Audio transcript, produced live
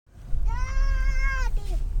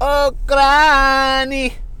Oh,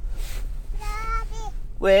 Granny,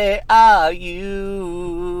 where are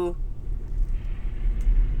you?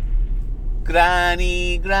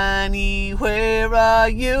 Granny, Granny, where are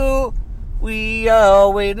you? We are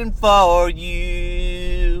waiting for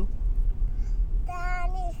you.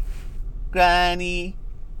 Granny,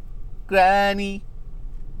 Granny,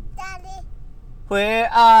 Daddy, where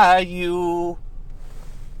are you?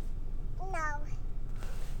 no,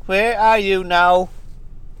 Where are you now?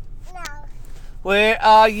 no, Where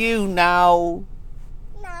are you now?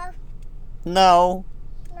 no,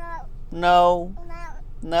 No,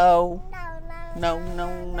 no, no,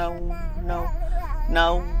 no, no,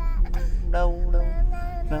 no.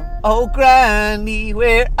 Oh, Granny,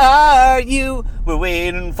 where are you? We're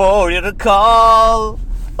waiting for you to call.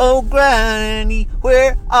 Oh, Granny,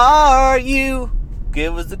 where are you?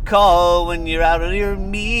 Give us a call when you're out of your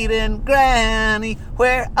meeting. Granny,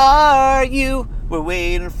 where are you? We're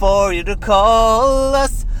waiting for you to call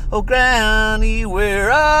us. Oh, Granny, where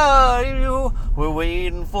are you? We're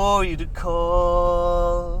waiting for you to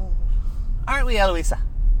call. Aren't we, Eloisa?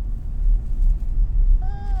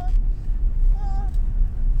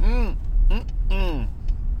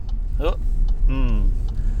 Oh,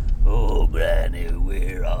 Oh, Granny,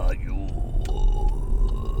 where are you?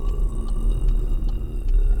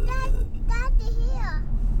 Daddy, here.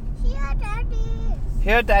 Here, Daddy.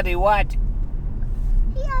 Here, Daddy, what?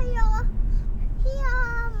 Here,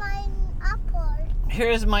 my apple.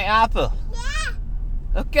 Here's my apple. Yeah.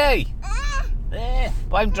 Okay.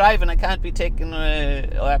 But I'm driving. I can't be taking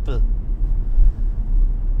an apple.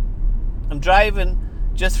 I'm driving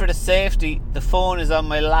just for the safety. The phone is on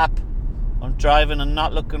my lap. I'm driving and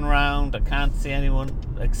not looking around. I can't see anyone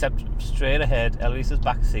except straight ahead. Eloisa's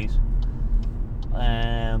back seat.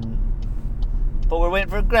 But we're waiting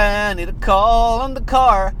for Granny to call on the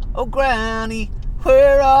car. Oh, Granny,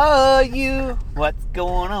 where are you? What's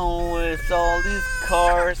going on with all these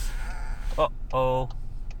cars? Uh-oh.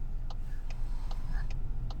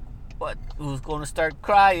 What? Who's going to start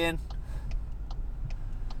crying?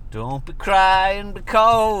 Don't be crying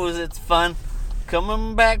because it's fun.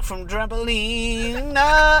 Coming back from trampoline.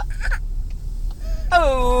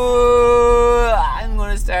 Oh, I'm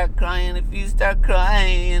going to start crying if you start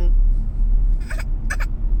crying.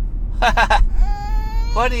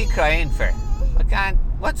 What are you crying for? I can't.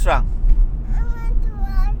 What's wrong? I want to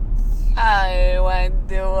watch. I want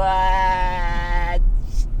to watch.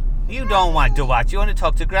 You don't want to watch. You want to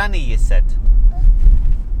talk to Granny, you said.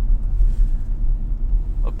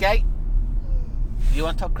 Okay? You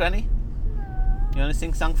want to talk Granny? You want to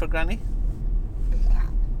sing song for Granny?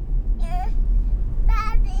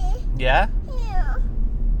 Daddy. Yeah? Here.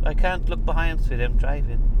 I can't look behind us with him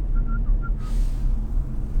driving.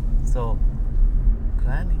 So,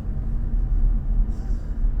 Granny,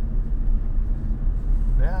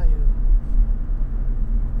 where are you?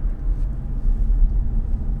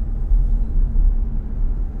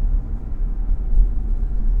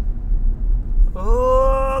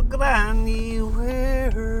 Oh, Granny,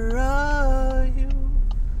 where are you?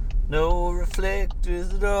 No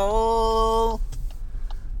reflectors at all.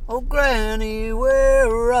 Oh, Granny,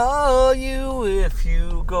 where are you? If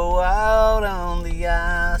you go out on the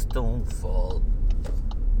ice, don't fall.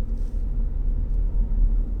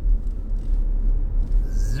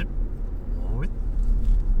 Zip.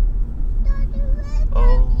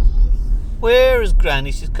 Oh. Where is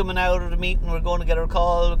Granny? She's coming out of the meeting. We're going to get her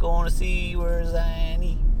call. We're going to see where's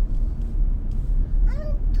Annie.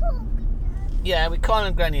 Yeah, we're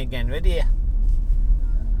calling Granny again. Ready?